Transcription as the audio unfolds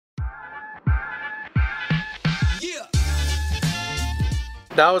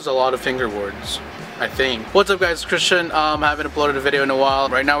That was a lot of fingerboards, I think. What's up guys, it's Christian. Haven't uploaded a video in a while.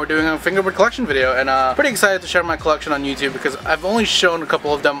 Right now we're doing a fingerboard collection video, and pretty excited to share my collection on YouTube because I've only shown a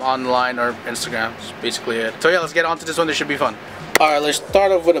couple of them online or Instagram. That's basically it. So yeah, let's get on to this one. This should be fun. Alright, let's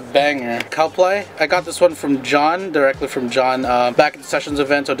start off with a banger. Kalye. I got this one from John, directly from John, back at the Sessions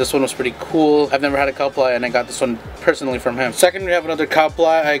event, so this one was pretty cool. I've never had a Kalye, and I got this one personally from him. Second, we have another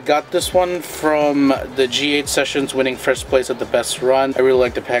Kalye. I got this one from the G8 Sessions, winning first place at the best run. I really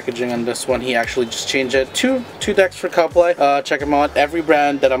like the packaging on this one. He actually just changed it. Two decks for Kalye. Check them out. Every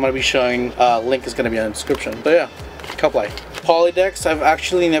brand that I'm going to be showing, link is going to be in the description. So yeah, Kalye. Kalye Decks. I've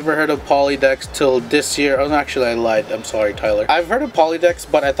actually never heard of Kalye Decks till this year. Oh no, actually I lied. I'm sorry, Tyler. I've heard of Kalye Decks,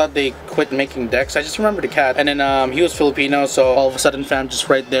 but I thought they quit making decks. I just remember the cat. And then he was Filipino, so all of a sudden fam, just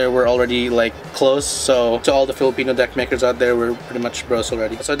right there, we're already like close. So to all the Filipino deck makers out there, we're pretty much bros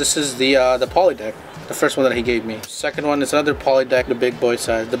already. So this is the Kalye deck. The first one that he gave me. Second one is another Kalye deck, the big boy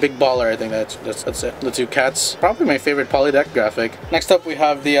size, the big baller. I think that's it. The two cats, probably my favorite Kalye deck graphic. Next up we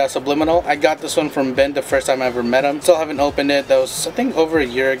have the Subliminal. I got this one from Ben the first time I ever met him. Still haven't opened it. That was I think over a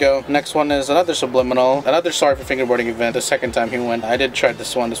year ago. Next one is another Subliminal, another Sorry for Fingerboarding event. The second time he went. I did try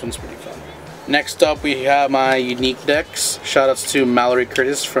this one. This one's pretty fun. Next up we have my Unique decks. Shoutouts to Mallory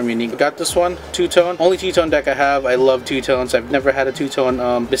Curtis from Unique. Got this one, two-tone. Only two-tone deck I have. I love two-tones. I've never had a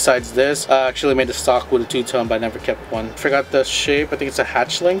two-tone besides this. I actually made a stock with a two-tone, but I never kept one. Forgot the shape. I think it's a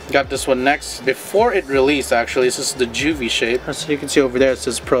hatchling. Got this one next. Before it released, actually, this is the Juvie shape. So you can see over there it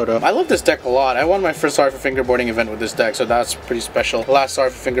says Proto. I love this deck a lot. I won my first Sorry for Fingerboarding event with this deck, so that's pretty special. The last Sorry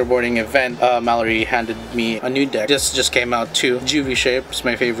for Fingerboarding event, Mallory handed me a new deck. This just came out too. Juvie shape. It's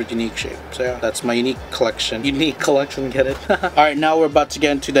my favorite Unique shape. So yeah, that's my Unique collection. Unique collection, get it? Alright, now we're about to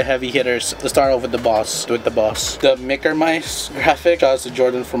get into the heavy hitters. Let's start off with the boss. The Micker Mice graphic. Shout out to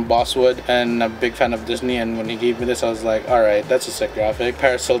Jordan from Bosswood, and I'm a big fan of Disney, and when he gave me this I was like, alright, that's a sick graphic.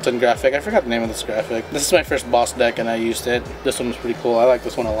 Paris Hilton graphic. I forgot the name of this graphic. This is my first boss deck and I used it. This one was pretty cool. I like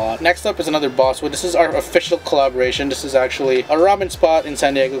this one a lot. Next up is another Bosswood. This is our official collaboration. This is actually a ramen spot in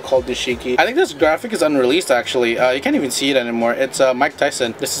San Diego called Nishiki. I think this graphic is unreleased actually. You can't even see it anymore. It's Mike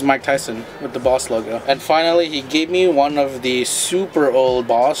Tyson. This is Mike Tyson with the boss logo. And finally, he gave me one of the super old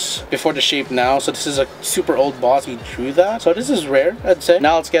boss before the shape now. So this is a super old boss. He drew that. So this is rare, I'd say.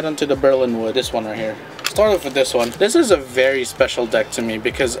 Now let's get into the Berlin Wood. This one right here. Start off with this one. This is a very special deck to me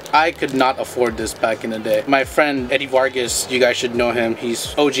because I could not afford this back in the day. My friend Eddie Vargas, you guys should know him.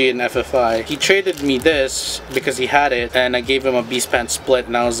 He's OG in FFI. He traded me this because he had it, and I gave him a Beast Pan split,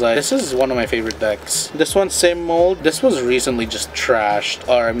 and I was like, this is one of my favorite decks. This one, same mold. This was recently just trashed,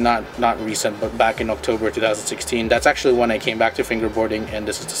 or not recent, but back in October 2016. That's actually when I came back to fingerboarding, and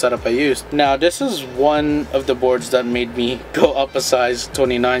this is the setup I used. Now this is one of the boards that made me go up a size,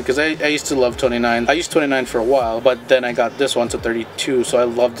 29, because I used to love 29. I used 29 for a while, but then I got this one to 32, so I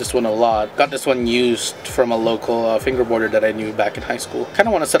love this one a lot. Got this one used from a local fingerboarder that I knew back in high school. Kind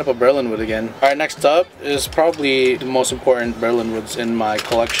of want to set up a Berlin Wood again. Alright, next up is probably the most important Berlin Woods in my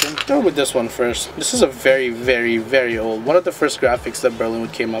collection. Go with this one first. This is a very old, one of the first graphics that Berlin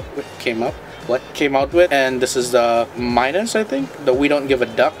Wood came out with, and this is the minus, I think, the We Don't Give a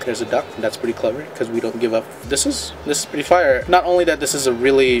Duck. There's a duck. That's pretty clever because we don't give up. This is pretty fire. Not only that, this is a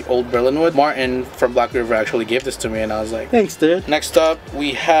really old Berlin Wood. Martin from Black River actually gave this to me, and I was like, thanks dude. Next up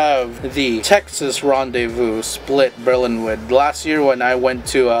we have the Texas Rendezvous split Berlin Wood. Last year when I went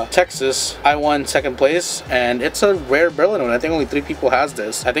to Texas, I won second place, and it's a rare Berlin Wood. I think only 3 people has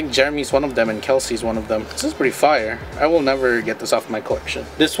this. I think Jeremy's one of them and Kelsey's one of them. This is pretty fire. I will never get this off my collection.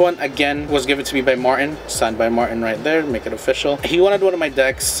 This one again was given to me by Martin, signed by Martin right there, make it official. He wanted one of my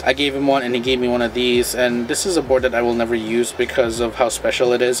decks, I gave him one, and he gave me one of these, and this is a board that I will never use because of how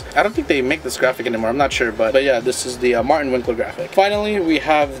special it is. I don't think they make this graphic anymore, I'm not sure, but yeah, this is the Martin Winkler graphic. Finally, we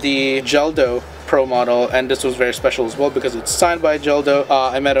have the Geldo Pro model, and this was very special as well because it's signed by Geldo.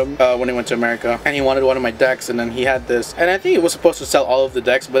 I met him when he went to America, and he wanted one of my decks, and then he had this, and I think he was supposed to sell all of the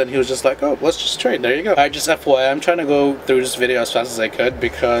decks, but then he was just like, oh, let's just trade. There you go. Just FYI, I'm trying to go through this video as fast as I could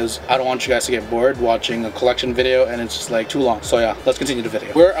because I don't want you guys to get bored watching a collection video and it's just like too long. So yeah, let's continue the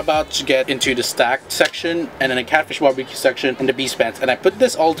video. We're about to get into the stacked section, and then a Catfish Barbecue section, and the Beast Pants, and I put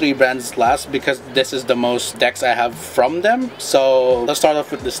this all 3 brands last because this is the most decks I have from them. So let's start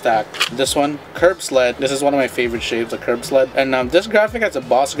off with the stack. This one, Curb Sled. This is one of my favorite shapes, the Curb Sled. And this graphic has a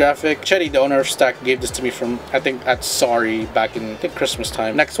boss graphic. Chetty, the owner of Stack, gave this to me from, I think, at Sorry back in, I think, Christmas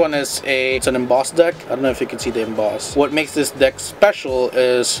time. Next one is it's an embossed deck. I don't know if you can see the emboss. What makes this deck special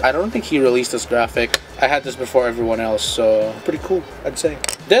is I don't think he released this graphic. I had this before everyone else, so pretty cool, I'd say.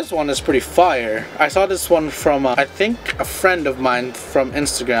 This one is pretty fire. I saw this one from, I think, a friend of mine from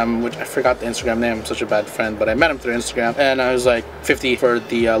Instagram, which I forgot the Instagram name. I'm such a bad friend, but I met him through Instagram, and I was like 50 for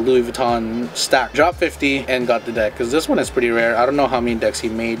the Louis Vuitton stack. Dropped 50 and got the deck, because this one is pretty rare. I don't know how many decks he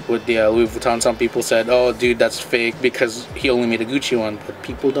made with the Louis Vuitton. Some people said, oh dude, that's fake because he only made a Gucci one, but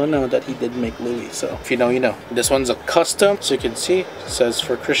people don't know that he did make Louis, so if you know, you know. This one's a custom, so you can see, it says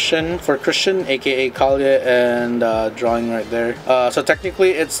for Christian, aka Kalye, and drawing right there. So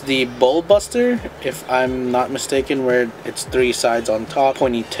technically it's the Bull Buster, if I'm not mistaken, where it's 3 sides on top,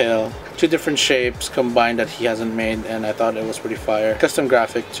 pointy tail. 2 different shapes combined that he hasn't made, and I thought it was pretty fire. Custom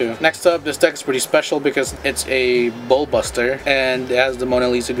graphic too. Next up, this deck is pretty special because it's a Bull Buster, and it has the Mona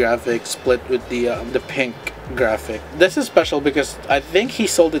Lisa graphic split with the pink graphic. This is special because I think he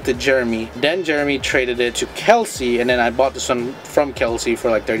sold it to Jeremy, then Jeremy traded it to Kelsey, and then I bought this one from Kelsey for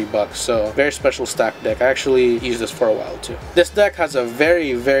like 30 bucks. So very special stack deck. I actually used this for a while too. This deck has a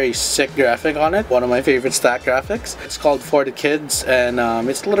very sick graphic on it, one of my favorite stack graphics. It's called For the Kids, and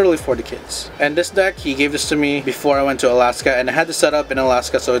it's literally for the kids. And this deck, he gave this to me before I went to Alaska, and I had to set up in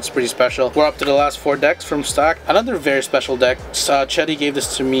Alaska, so it's pretty special. We're up to the last 4 decks from stack. Another very special deck. Chetty gave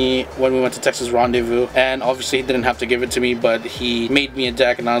this to me when we went to Texas Rendezvous, and obviously he didn't have to give it to me, but he made me a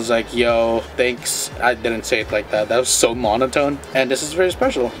deck, and I was like, yo, thanks. I didn't say it like that. That was so monotone. And this is very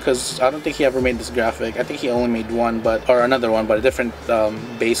special because I don't think he ever made this graphic. I think he only made one, or another one, but a different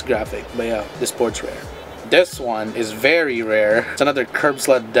base graphic. But yeah, this board's rare. This one is very rare. It's another curb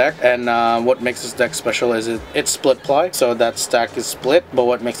sled deck, and what makes this deck special is it's split ply, so that stack is split. But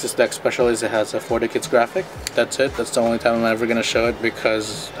what makes this deck special is it has a For the Kids graphic. That's it. That's the only time I'm ever gonna show it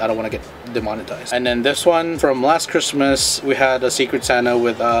because I don't want to get demonetized. And then this one from last Christmas, we had a Secret Santa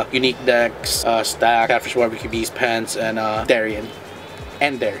with unique decks, stack, Catfish Barbecue Beast Pants, and Darien.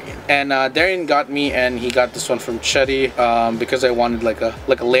 And Darien got me, and he got this one from Chetty because I wanted like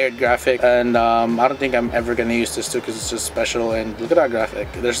a layered graphic, and I don't think I'm ever gonna use this too because it's just special. And look at that graphic.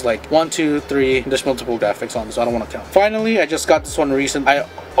 There's like 1, 2, 3. There's multiple graphics on this, so I don't want to count. Finally, I just got this one recent. I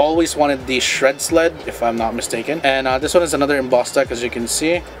always wanted the Shred Sled, if I'm not mistaken, and this one is another embossed deck, as you can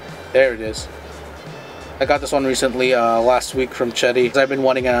see. There it is. I got this one recently last week from Chetty. I've been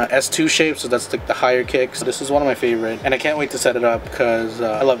wanting a S2 shape, so that's like the higher kicks. So this is one of my favorite, and I can't wait to set it up because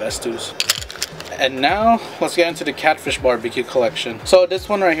I love S2s. And now let's get into the Catfish Barbecue collection. So this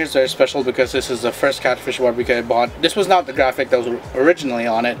one right here is very special because this is the first Catfish Barbecue I bought. This was not the graphic that was originally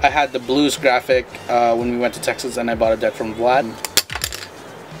on it. I had the blues graphic when we went to Texas, and I bought a deck from Vlad.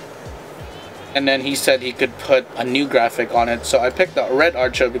 And then he said he could put a new graphic on it, so I picked the red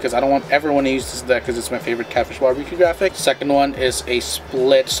Archo because I don't want everyone to use this deck because it's my favorite Catfish Barbecue graphic. Second one is a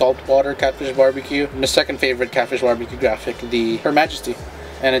split saltwater Catfish Barbecue. And the second favorite Catfish Barbecue graphic, the Her Majesty.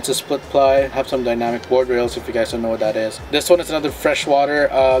 And it's a split ply. Have some dynamic board rails if you guys don't know what that is. This one is another freshwater.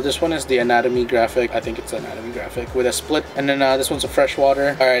 This one is the anatomy graphic. I think it's the anatomy graphic with a split. And then this one's a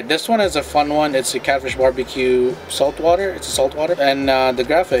freshwater. Alright, this one is a fun one. It's a Catfish Barbecue saltwater. It's a saltwater. And the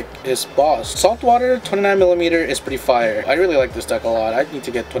graphic is Boss. Saltwater 29mm is pretty fire. I really like this deck a lot. I need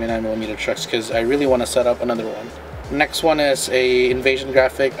to get 29mm trucks because I really want to set up another one. Next one is a Invasion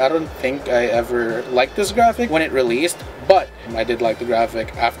graphic. I don't think I ever liked this graphic when it released, but I did like the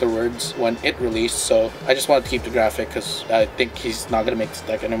graphic afterwards when it released, so I just wanted to keep the graphic because I think he's not gonna make this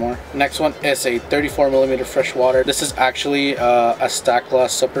deck anymore. Next one is a 34mm freshwater. This is actually a Stack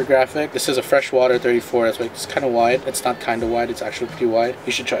Glass Supper graphic. This is a freshwater 34. That's why it's kind of wide. It's not kind of wide. It's actually pretty wide.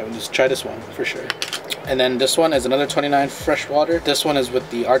 You should try this one for sure. And then this one is another 29 freshwater. This one is with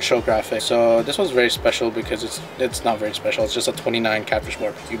the art show graphic. So this one's very special because it's not very special. It's just a 29 Catfish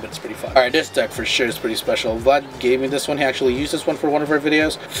Barbecue, but it's pretty fun. Alright, this deck for sure is pretty special. Vlad gave me this one. He actually used this one for one of our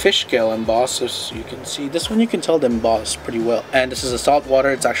videos. Fish scale embossed. So you can see this one, you can tell the embossed pretty well. And this is a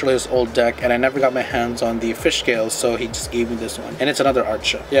saltwater. It's actually his old deck, and I never got my hands on the fish scales, so he just gave me this one. And it's another art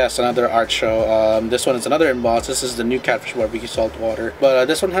show. Yes, another art show. This one is another emboss. This is the new Catfish Barbecue saltwater. But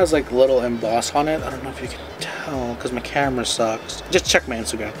this one has like little emboss on it. I don't know if you can tell because my camera sucks. Just check my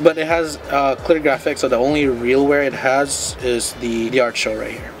Instagram. But it has clear graphics, so the only real wear it has is the art show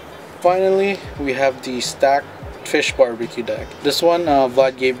right here. Finally, we have the stacked fish barbecue deck. This one,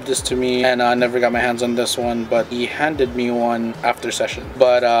 Vlad gave this to me, and I never got my hands on this one, but he handed me one after session.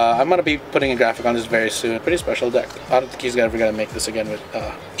 But I'm gonna be putting a graphic on this very soon. Pretty special deck. I don't think he's ever gonna make this again with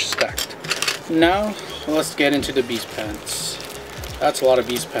just stacked. Now let's get into the beast pants. That's a lot of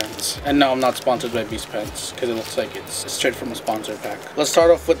Beast Pens. And no, I'm not sponsored by Beast Pens because it looks like it's straight from a sponsor pack. Let's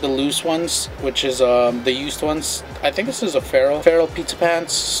start off with the loose ones, which is the used ones. I think this is a Feral pizza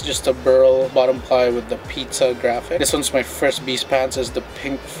pants, just a burl bottom ply with the pizza graphic. This one's my first Beast Pants, is the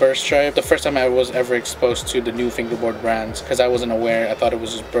pink fur stripe. The first time I was ever exposed to the new fingerboard brands, because I wasn't aware. I thought it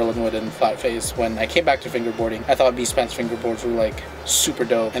was just Berlinwood and Flat Face. When I came back to fingerboarding, I thought Beast Pants fingerboards were like super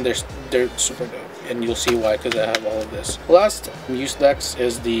dope, and they're super dope. And you'll see why, because I have all of this. Last used decks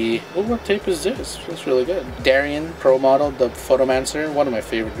is the... Oh, what tape is this? It's really good. Darien Pro Model, the Photomancer, one of my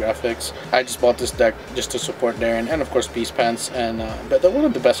favorite graphics. I just bought this deck just to support Darien, and of course Beast Pants, and they're one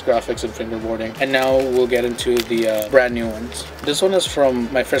of the best graphics in fingerboarding. And now we'll get into the brand new ones. This one is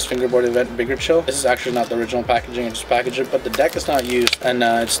from my first fingerboard event, Bigger Chill. This is actually not the original packaging, I just packaged it, but the deck is not used, and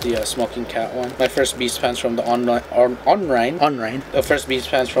it's the Smoking Cat one. My first Beast Pants from the online. The first Beast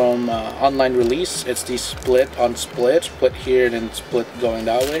Pants from online release. It's the split here and then split going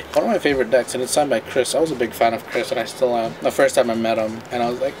that way. One of my favorite decks, and it's signed by Chris. I was a big fan of Chris, and I still am. The first time I met him, and I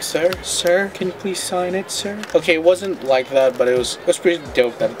was like, sir, can you please sign it, sir? Okay, it wasn't like that, but it was pretty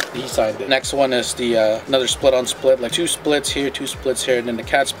dope that he signed it. Next one is the another split on split, like two splits here, and then the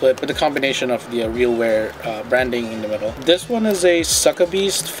cat split with the combination of the real wear branding in the middle. This one is a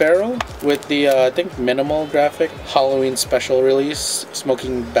Suckabeast Feral with the I think minimal graphic Halloween special release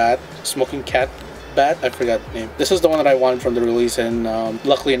Smoking Cat Bat, I forgot the name. This is the one that I wanted from the release, and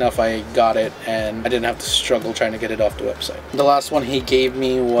luckily enough I got it, and I didn't have to struggle trying to get it off the website. The last one he gave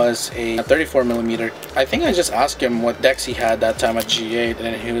me was a 34mm. I think I just asked him what decks he had that time at G8,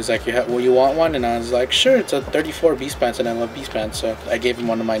 and he was like, you want one? And I was like, sure, it's a 34 Beast Pants, and I love Beast Pants, so I gave him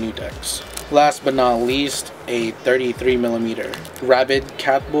one of my new decks. Last but not least, a 33mm Rabid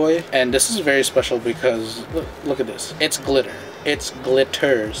Catboy, and this is very special because look at this. It's glitter. It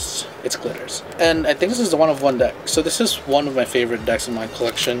glitters. And I think this is the one of one deck. So this is one of my favorite decks in my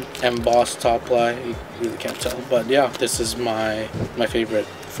collection. Embossed top ply. You really can't tell, but yeah, this is my favorite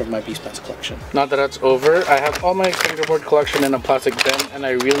from my Beast Pants collection. Now that that's over, I have all my fingerboard collection in a plastic bin, and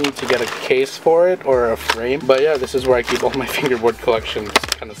I really need to get a case for it or a frame. But yeah, this is where I keep all my fingerboard collection.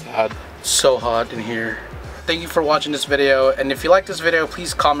 It's kind of sad. So hot in here. Thank you for watching this video, and if you like this video,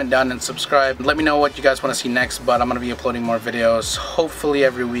 please comment down and subscribe. Let me know what you guys want to see next, but I'm going to be uploading more videos hopefully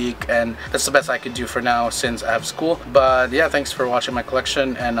every week, and that's the best I could do for now since I have school. But yeah, thanks for watching my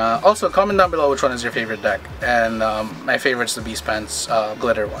collection, and also comment down below which one is your favorite deck, and my favorite's the Beast Pants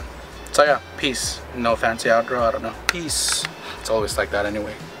glitter one. So yeah, peace. No fancy outro, I don't know. Peace. It's always like that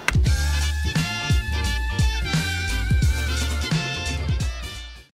anyway.